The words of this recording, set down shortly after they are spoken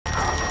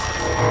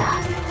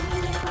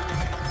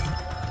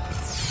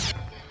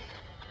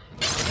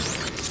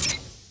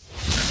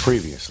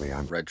Previously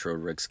on Retro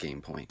Rick's Game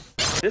Point.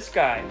 This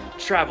guy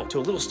traveled to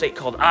a little state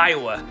called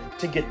Iowa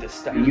to get this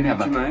stuff. You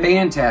have a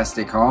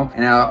fantastic home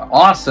and an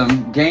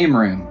awesome game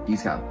room.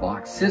 He's got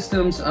box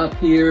systems up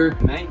here.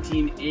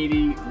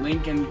 1980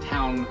 Lincoln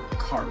Town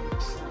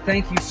carts.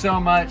 Thank you so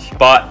much.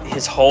 Bought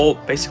his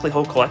basically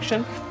whole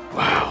collection.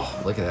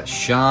 Wow, look at that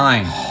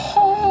shine.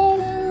 Oh,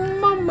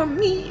 mamma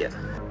mia.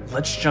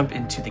 Let's jump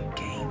into the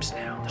games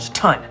now. There's a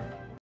ton.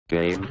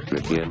 Game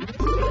Begin.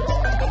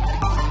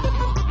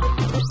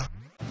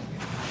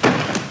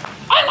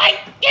 I like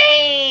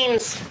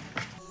games!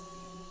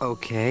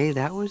 Okay,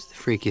 that was the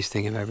freakiest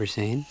thing I've ever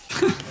seen.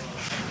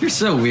 You're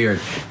so weird.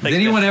 Did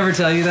anyone ever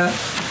tell you that?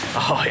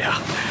 Oh, yeah.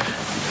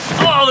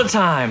 All the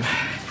time.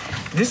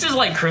 This is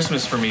like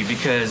Christmas for me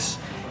because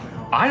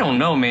I don't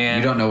know, man.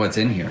 You don't know what's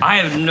in here. I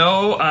have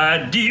no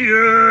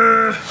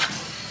idea.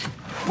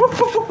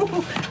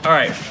 All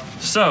right,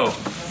 so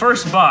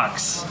first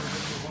box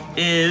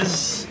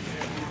is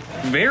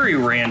very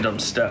random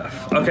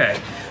stuff. Okay,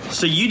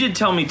 so you did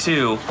tell me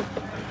too,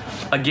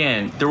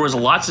 again, there was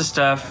lots of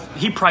stuff.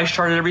 He price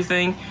charted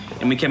everything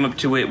and we came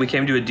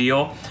to a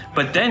deal.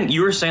 But then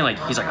you were saying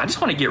he's like, I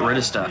just want to get rid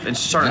of stuff and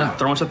started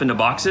throwing stuff into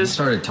boxes.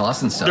 Started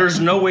tossing stuff. There's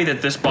no way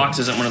that this box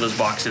isn't one of those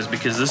boxes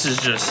because this is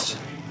just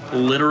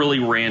literally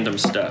random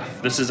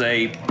stuff. This is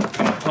a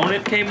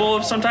component cable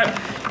of some type.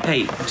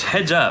 Hey,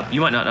 heads up,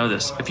 you might not know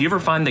this. If you ever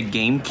find the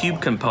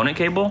GameCube component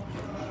cable,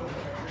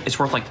 it's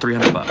worth like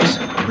 300 bucks.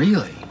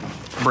 Really?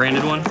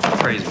 Branded one,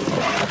 crazy.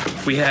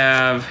 We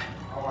have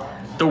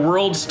the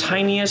world's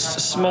tiniest,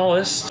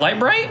 smallest light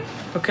bright.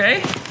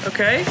 Okay.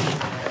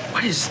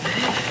 What is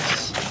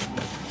this?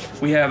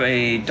 We have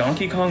a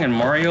Donkey Kong and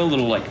Mario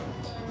little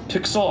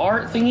pixel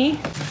art thingy.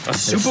 A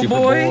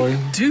Superboy.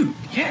 Dude,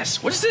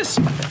 yes, what is this?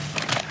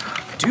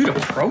 Dude, a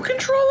Pro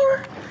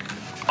Controller?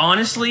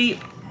 Honestly,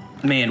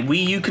 man,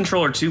 Wii U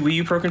controller too, Wii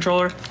U Pro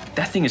Controller,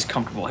 that thing is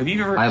comfortable. Have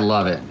you ever? I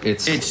love it.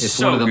 It's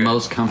so one of the good.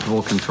 most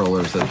comfortable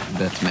controllers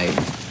that's made.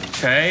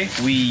 Okay,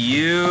 Wii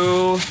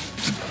U.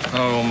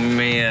 Oh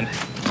man.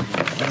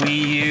 Wii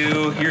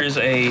U, here is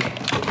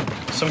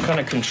some kind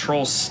of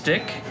control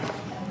stick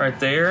right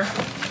there.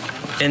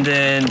 And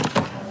then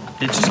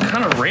it's just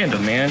kind of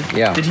random, man.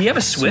 Yeah. Did he have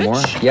a switch?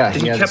 More? Yeah,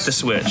 he kept the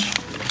switch.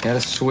 Got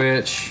a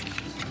switch.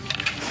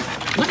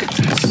 Look at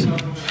this.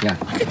 Yeah.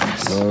 Look at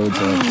this. Loads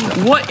of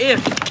stuff. What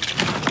if,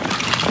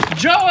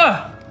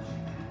 Joa,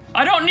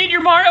 I don't need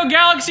your Mario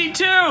Galaxy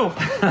 2.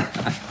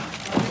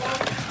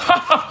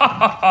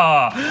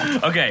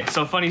 Okay,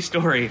 so funny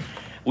story.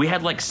 We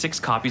had 6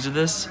 copies of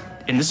this,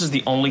 and this is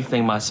the only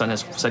thing my son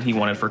has said he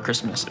wanted for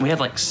Christmas. And we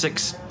had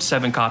 6,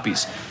 7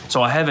 copies.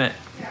 So I haven't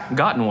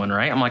gotten one,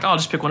 right? I'm like, I'll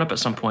just pick one up at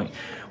some point.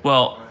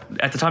 Well,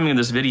 at the timing of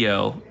this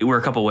video, we're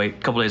a couple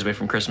days away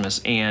from Christmas,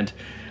 and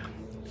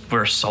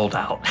we're sold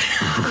out.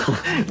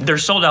 They're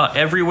sold out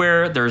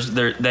everywhere.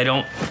 They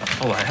don't.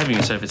 Oh, I haven't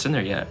even said if it's in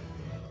there yet.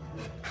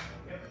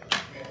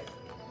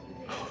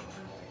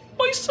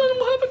 My son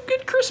will have a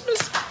good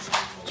Christmas.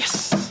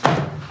 Yes.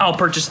 I'll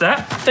purchase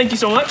that. Thank you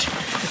so much.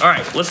 All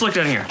right, let's look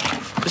down here.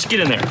 Just get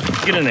in there.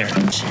 Get in there.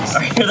 All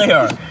right, here they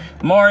are.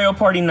 Mario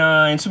Party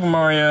 9, Super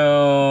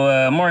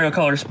Mario, Mario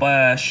Color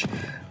Splash.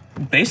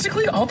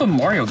 Basically all the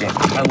Mario games.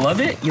 I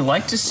love it. You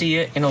like to see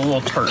it in a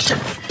little turtle.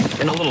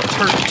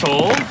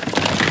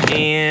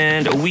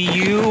 And a Wii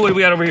U. What do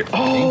we got over here?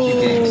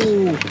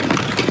 Oh,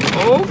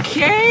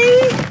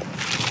 okay.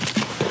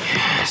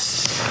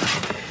 Yes.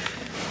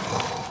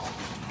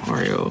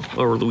 Mario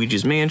or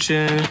Luigi's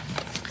Mansion.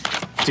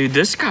 Dude,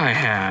 this guy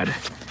had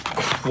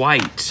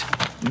quite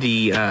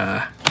the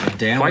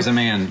Dan was a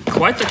man.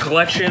 Quite the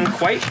collection,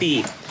 quite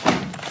the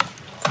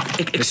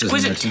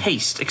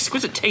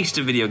exquisite taste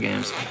of video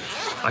games.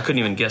 I couldn't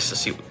even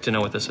guess to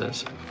know what this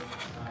is.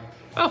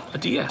 Oh, a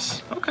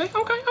DS. Okay.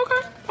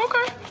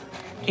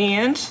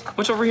 And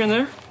what's over here and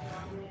there?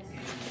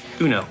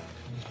 Uno.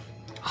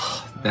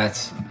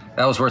 That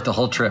was worth the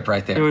whole trip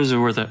right there. It was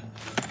worth it.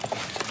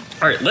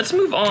 All right, let's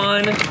move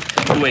on.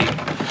 Wait,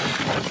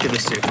 give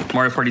this to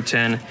Mario Party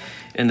 10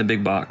 in the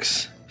big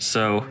box.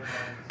 So,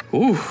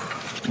 ooh,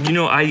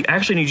 I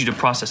actually need you to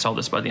process all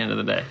this by the end of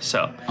the day.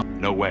 So,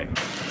 No way.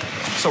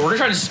 So we're gonna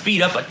try to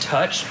speed up a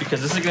touch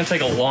because this is gonna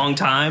take a long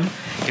time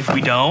if we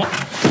don't.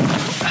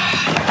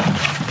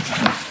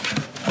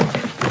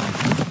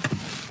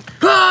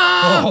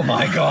 Oh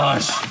my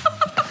gosh.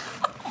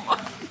 Oh my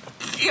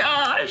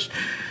gosh.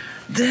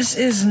 This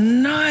is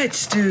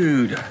nuts,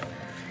 dude.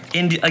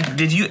 And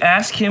did you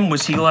ask him,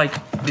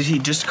 did he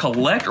just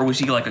collect or was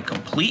he a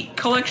complete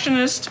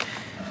collectionist?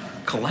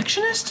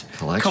 Collectionist?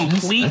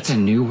 Complete. That's a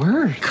new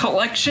word.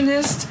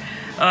 Collectionist?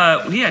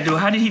 How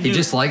did he do? He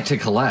just liked to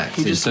collect.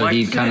 So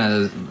he'd kind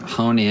of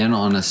hone in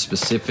on a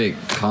specific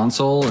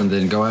console and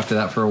then go after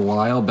that for a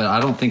while. But I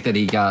don't think that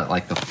he got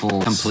the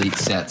full complete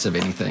sets of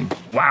anything.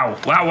 Wow.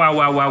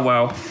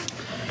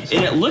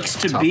 And it looks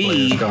to Top be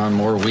player's gone,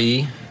 more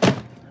Wii.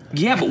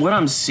 Yeah, but what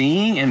I'm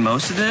seeing in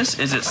most of this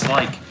is it's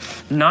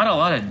not a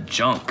lot of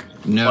junk.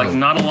 No.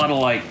 Not a lot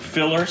of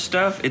filler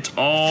stuff. It's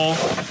all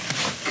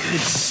good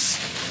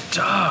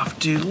stuff,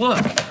 dude.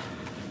 Look.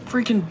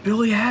 freaking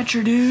Billy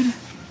Hatcher, dude.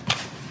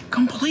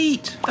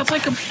 Complete. That's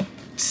like a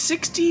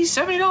 $60,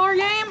 $70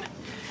 game.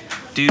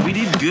 Dude, we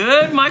did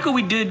good, Michael.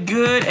 We did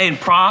good. And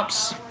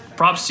props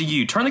to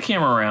you. Turn the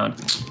camera around.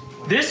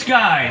 This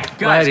guy,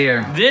 guys, right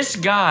here. This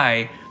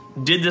guy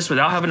did this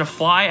without having to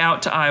fly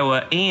out to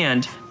Iowa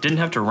and didn't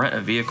have to rent a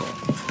vehicle.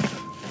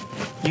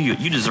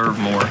 You deserve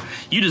more.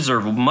 You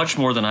deserve much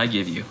more than I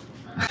give you.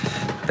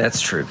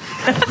 That's true.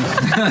 All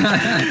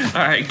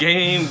right,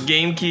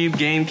 GameCube.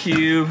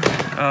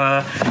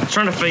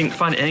 Trying to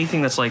find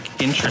anything that's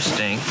like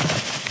interesting.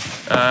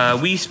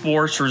 Wii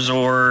Sports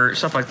Resort,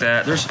 stuff like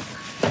that.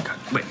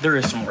 Wait, there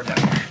is some more down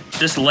here.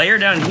 This layer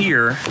down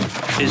here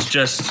is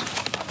just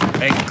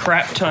a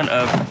crap ton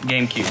of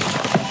GameCube.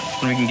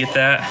 And we can get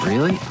that.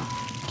 Really?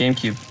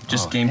 GameCube,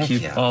 just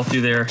GameCube all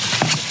through there.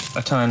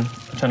 A ton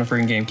of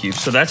freaking GameCube.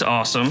 So that's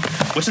awesome.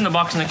 What's in the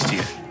box next to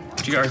you?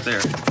 What you got right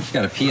there?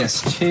 Got a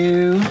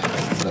PS2.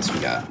 What else we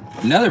got?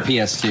 Another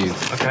PS2.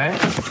 Okay.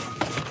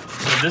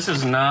 So this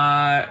is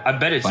not. I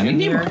bet it's in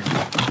here.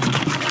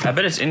 I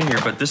bet it's in here,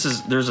 but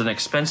there's an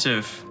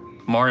expensive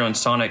Mario and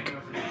Sonic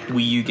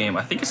Wii U game.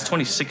 I think it's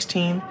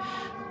 2016,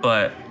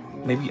 but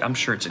maybe I'm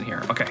sure it's in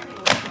here. Okay.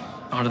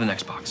 On to the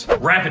next box.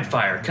 Rapid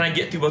fire. Can I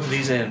get through both of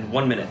these in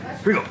 1 minute?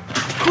 Here we go.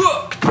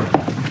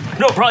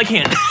 No, probably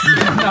can't.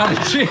 Not a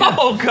chance.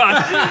 Oh,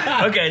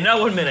 God. Okay, now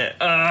 1 minute.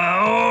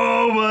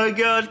 Oh, my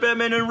gosh.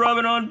 Batman and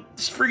Robin on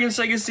freaking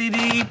Sega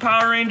CD.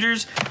 Power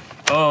Rangers.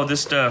 Oh,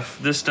 this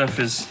stuff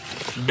is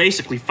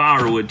basically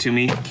firewood to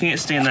me. Can't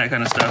stand that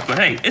kind of stuff. But,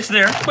 hey, it's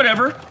there.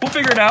 Whatever. We'll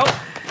figure it out.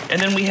 And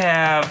then we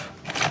have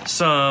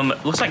some,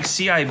 looks like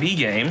CIB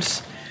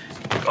games.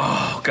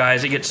 Oh,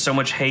 guys, it gets so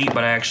much hate,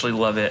 but I actually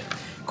love it.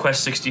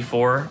 Quest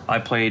 64, I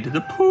played the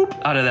poop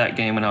out of that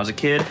game when I was a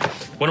kid.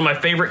 One of my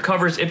favorite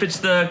covers, if it's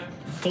the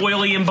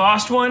foily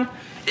embossed one,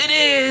 it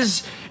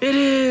is.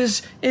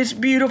 It's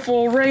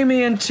beautiful.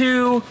 Rayman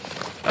 2.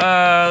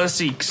 Let's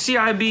see,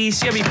 CIB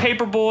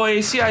Paperboy,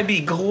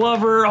 CIB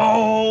Glover.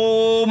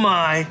 Oh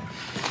my.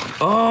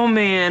 Oh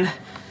man.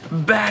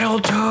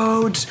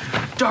 Battletoads,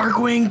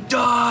 Darkwing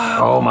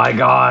Duck. Oh my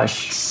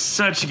gosh.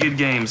 Such good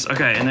games.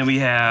 Okay, and then we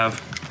have,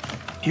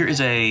 here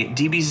is a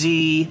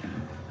DBZ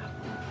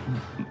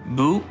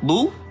Boo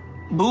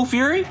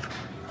Fury?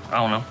 I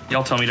don't know.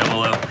 Y'all tell me down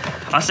below.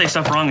 I say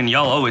stuff wrong and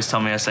y'all always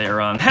tell me I say it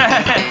wrong.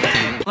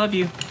 Love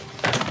you.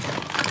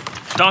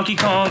 Donkey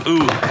Kong.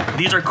 Ooh,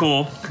 these are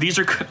cool. These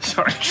are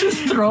sorry.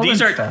 Just throw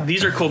these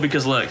are cool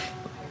because look,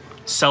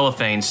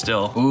 cellophane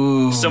still.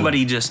 Ooh.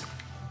 Somebody just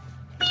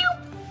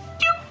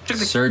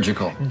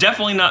surgical.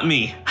 Definitely not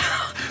me.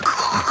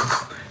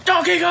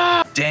 Donkey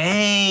Kong.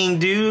 Dang,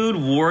 dude.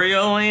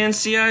 Wario Land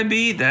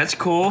CIB. That's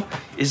cool.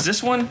 Is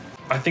this one?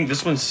 I think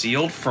this one's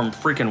sealed from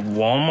freaking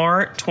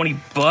Walmart. 20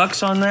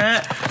 bucks on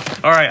that.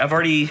 All right, I've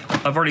already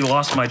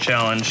lost my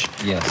challenge.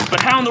 Yes. But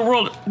how in the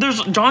world?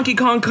 There's Donkey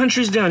Kong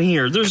Countries down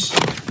here. There's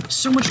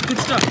so much good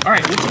stuff. All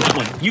right, what's that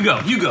one? You go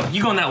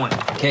on that one.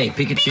 Okay,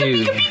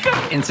 Pikachu.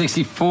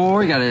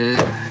 N64, you got a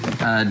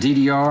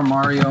DDR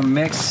Mario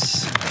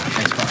mix.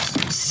 Xbox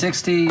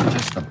 360,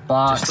 just the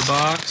box. Just the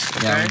box.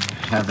 Okay. Yeah,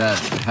 have the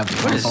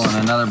console in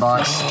another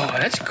box. Oh,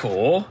 that's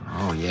cool.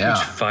 Oh yeah.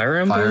 Which Fire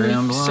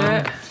Emblem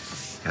set.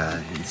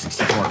 Got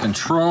N64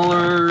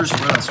 controllers.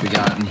 What else we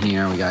got in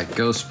here? We got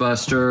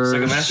Ghostbusters.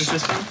 Sega Master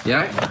System.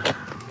 Yep.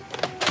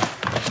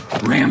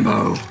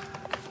 Rambo.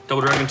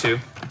 Double Dragon 2.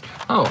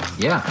 Oh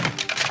yeah,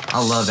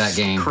 I love that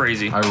game.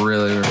 Crazy. I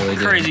really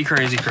do.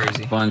 Crazy.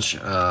 Bunch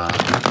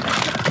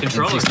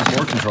controllers.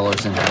 N64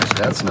 controllers in here, so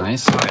that's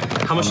nice. All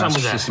right. How much time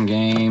was that? System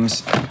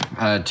games.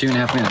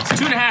 2.5 minutes.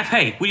 2.5.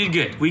 Hey, we did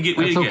good. We did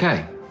good.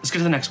 Okay. Let's get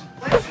to the next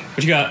one.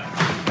 What you got?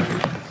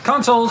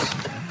 Consoles.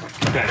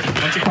 Okay,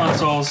 bunch of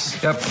consoles.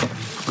 Yep.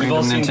 We've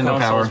all seen Nintendo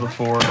consoles Power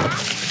before.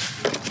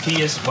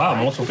 Wow,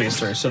 multiple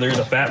PS3. So there's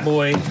a Fat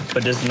Boy,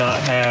 but does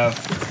not have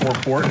 4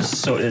 ports,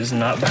 so it is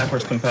not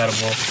backwards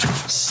compatible.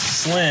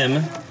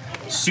 Slim,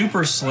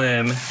 super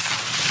slim.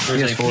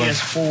 There's a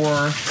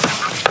PS4.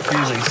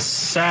 Here's a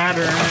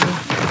Saturn.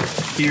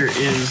 Here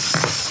is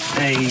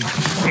a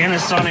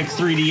Panasonic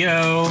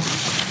 3DO,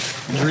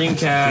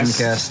 Dreamcast.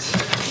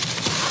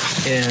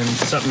 And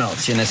something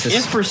else. Genesis.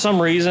 If for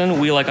some reason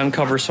we like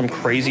uncover some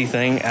crazy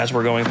thing as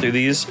we're going through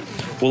these,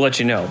 we'll let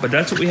you know. But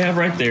that's what we have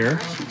right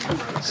there.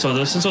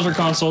 So since those are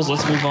consoles,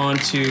 let's move on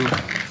to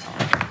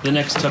the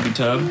next tubby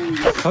tub.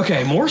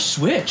 Okay, more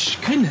Switch.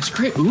 Goodness,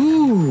 great.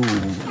 Ooh,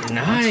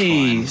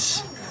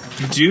 nice.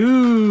 Dude.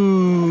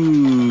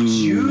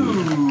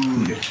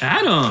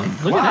 Adam,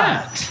 look at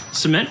that.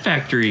 Cement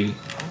Factory.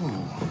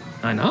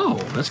 I know,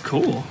 that's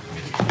cool.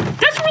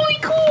 That's really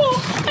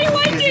cool. I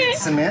like it.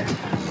 Cement?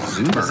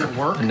 Zoomer. Does it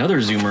work? Another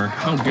Zoomer.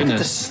 Oh,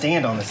 goodness. It's a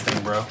stand on this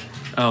thing, bro.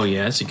 Oh,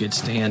 yeah, it's a good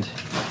stand.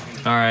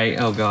 All right.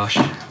 Oh, gosh.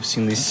 I've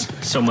seen these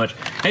so much.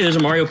 Hey, there's a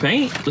Mario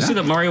Paint. Let's see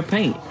that Mario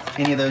Paint.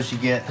 Any of those you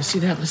get. Let's see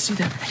that.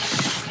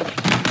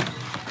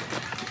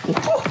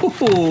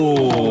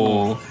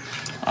 Ooh.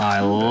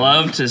 I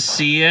love to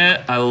see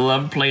it. I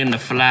love playing the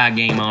fly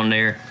game on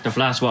there. The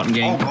fly swatting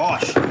game. Oh,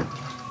 gosh.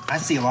 I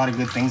see a lot of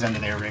good things under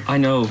there, Rick. I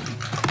know.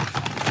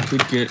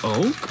 We'd get,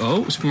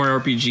 oh, Super Mario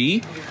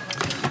RPG.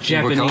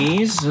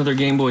 Japanese, another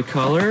Game Boy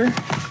Color.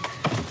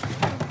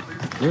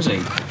 There's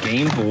a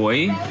Game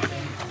Boy.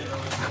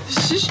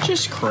 This is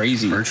just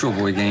crazy. Virtual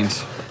Boy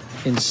games.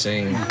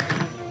 Insane.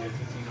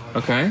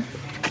 Okay.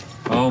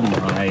 Oh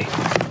my.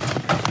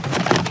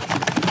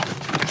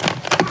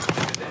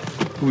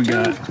 What we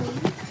got?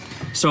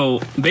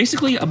 So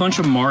basically a bunch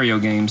of Mario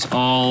games,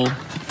 all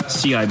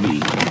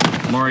CIB.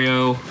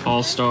 Mario,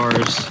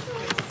 All-Stars,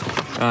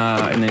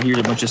 and then here's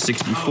a bunch of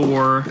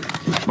 64,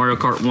 Mario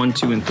Kart 1,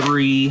 2, and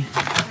 3,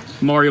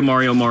 Mario.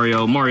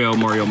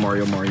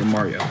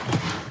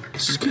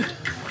 This is good.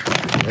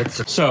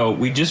 So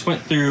we just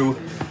went through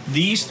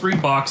these 3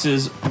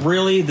 boxes.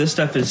 Really, this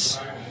stuff is,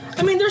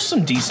 I mean, there's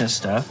some decent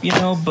stuff, you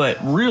know, but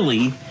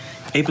really,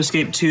 Ape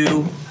Escape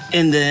 2,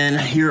 and then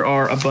here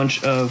are a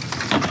bunch of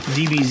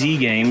DBZ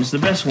games. The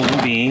best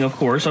one being, of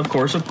course,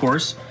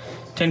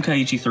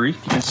 Tenkaichi 3. You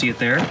can see it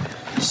there.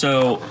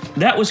 So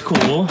that was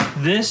cool.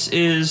 This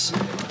is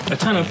a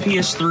ton of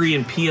PS3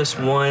 and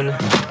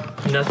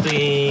PS1.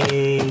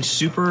 Nothing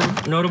super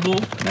notable.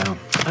 No.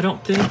 I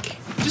don't think.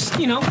 Just,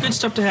 you know, good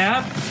stuff to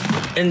have.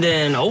 And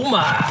then, oh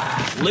my,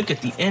 look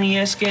at the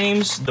NES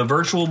games, the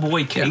Virtual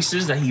Boy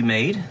cases that he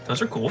made.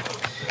 Those are cool.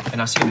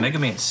 And I see a Mega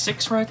Man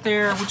 6 right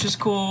there, which is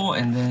cool.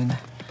 And then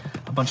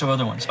a bunch of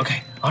other ones.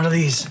 Okay, on to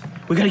these.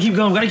 We gotta keep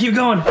going,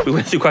 We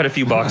went through quite a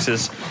few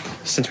boxes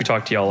since we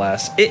talked to y'all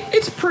last.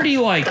 It's pretty,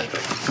 like,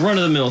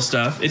 run-of-the-mill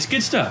stuff. It's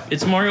good stuff.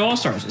 It's Mario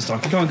All-Stars. It's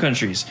Donkey Kong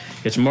Countries.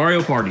 It's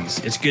Mario Parties.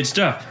 It's good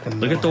stuff.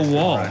 Look at the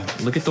wall.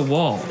 Look at the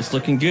wall. It's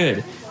looking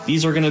good.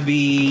 These are gonna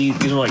be,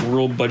 these are like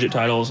real budget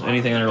titles,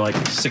 anything under like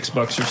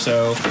 $6 or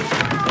so.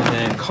 And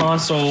then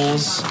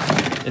consoles.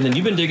 And then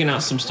you've been digging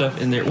out some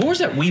stuff in there. What was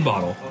that Wii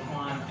bottle?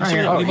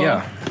 Oh,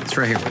 yeah. It's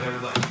right here.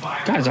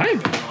 Guys, I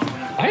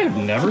have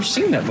never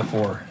seen that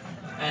before.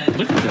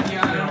 Look at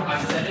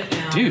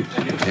that. Dude.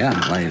 Yeah,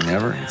 like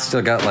never. It's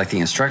still got like the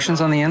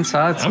instructions on the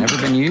inside. It's never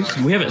been used.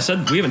 We haven't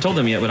told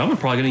them yet, but I'm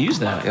probably gonna use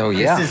that. Oh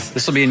yeah,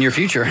 this will be in your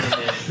future.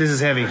 This is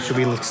heavy. Should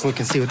we look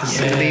and see what this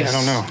is gonna be? I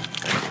don't know.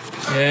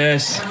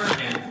 Yes.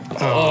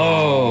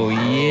 Oh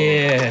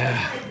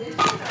yeah.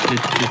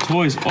 The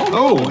toys.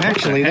 Oh,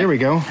 actually, there we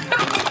go.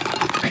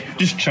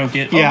 Just chunk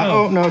it. Yeah.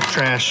 Oh no, it's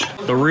trash.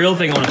 The real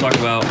thing I want to talk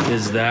about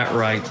is that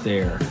right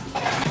there.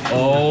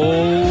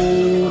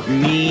 Oh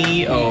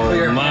me,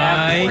 oh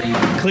my,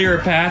 clear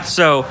path.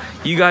 So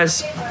you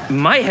guys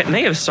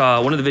may have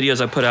saw one of the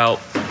videos I put out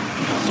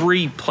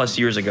 3+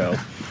 years ago.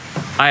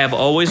 I have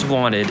always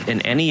wanted an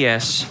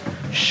NES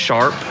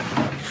Sharp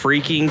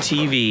freaking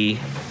TV,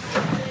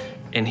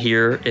 and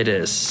here it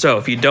is. So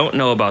if you don't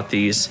know about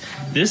these,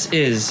 this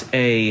is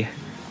a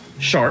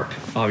Sharp,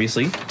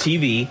 obviously,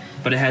 TV,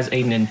 but it has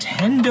a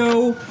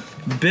Nintendo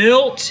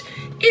built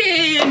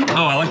in.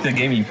 Oh, I like the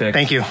game you picked.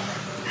 Thank you.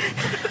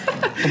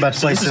 I'm about to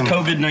play this is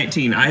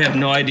COVID-19. I have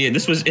no idea.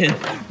 This was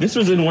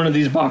in one of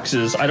these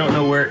boxes. I don't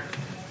know where.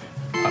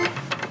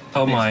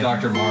 Oh my. It's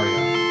Dr.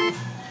 Mario.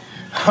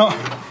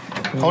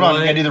 Hold on,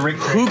 I gotta do the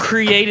Who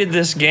created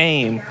this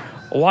game?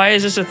 Why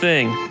is this a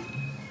thing?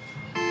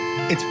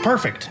 It's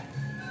perfect.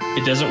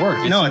 It doesn't work.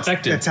 It's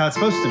infected. That's how it's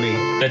supposed to be.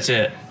 That's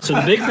it. So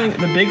the big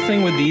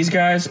thing with these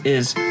guys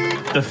is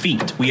the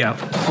feet. We have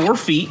 4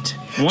 feet.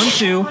 1,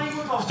 2,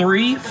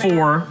 3,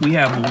 4. We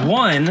have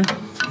 1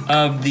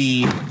 of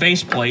the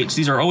face plates.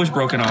 These are always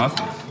broken off,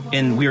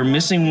 and we are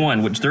missing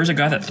 1, which there's a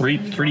guy that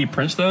 3D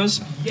prints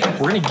those.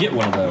 We're gonna get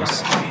one of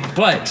those.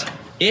 But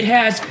it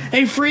has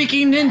a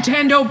freaking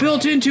Nintendo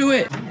built into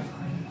it.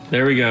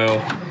 There we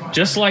go.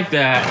 Just like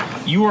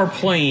that, you are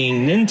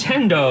playing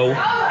Nintendo.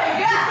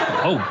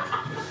 Oh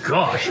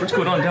gosh, what's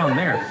going on down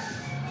there?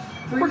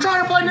 We're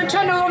trying to play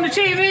Nintendo on the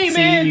TV,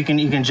 man. See, you can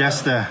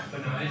adjust the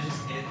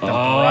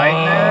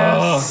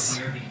brightness.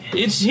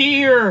 It's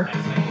here.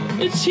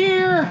 It's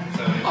here.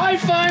 I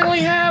finally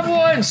have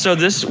one. So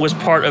this was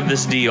part of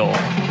this deal.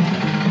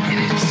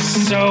 It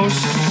is so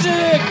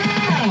sick.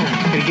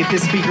 Gotta get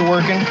this speaker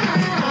working.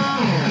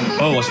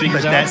 Oh, a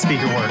speaker's out? That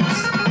speaker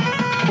works.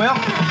 Well,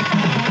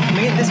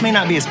 this may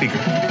not be a speaker.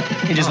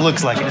 It just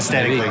looks like it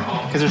aesthetically,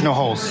 because there's no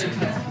holes.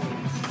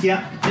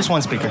 Yeah, just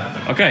 1 speaker.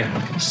 Okay,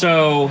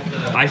 so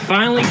I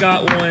finally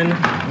got one.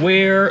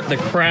 Where the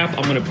crap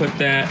I'm gonna put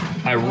that,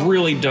 I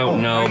really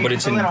don't know, but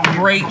it's in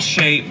great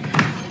shape.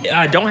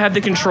 I don't have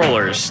the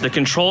controllers. The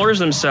controllers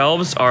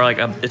themselves are like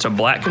it's a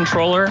black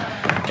controller,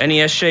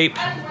 NES shape,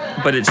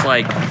 but it's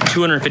like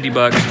 $250,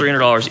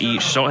 $300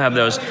 each. Don't have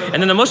those. And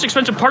then the most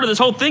expensive part of this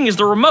whole thing is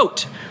the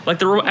remote. Like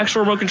the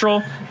actual remote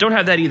control, don't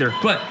have that either.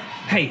 But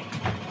hey,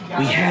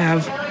 we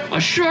have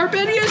a Sharp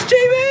NES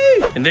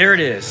TV! And there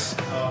it is,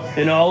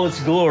 in all its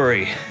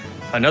glory.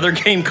 Another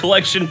game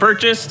collection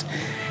purchased,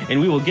 and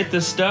we will get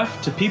this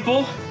stuff to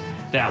people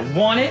that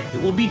want it.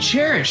 It will be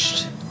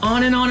cherished.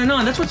 On and on and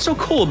on. That's what's so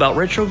cool about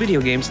retro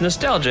video games,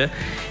 nostalgia,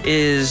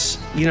 is,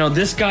 you know,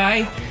 this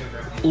guy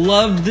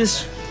loved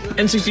this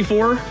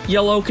N64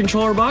 yellow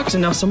controller box,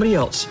 and now somebody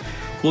else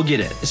will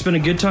get it. It's been a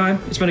good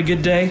time. It's been a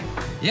good day.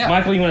 Yeah.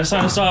 Michael, you want to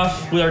sign us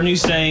off with our new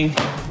saying?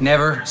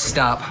 Never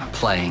stop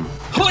playing.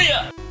 Oh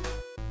yeah!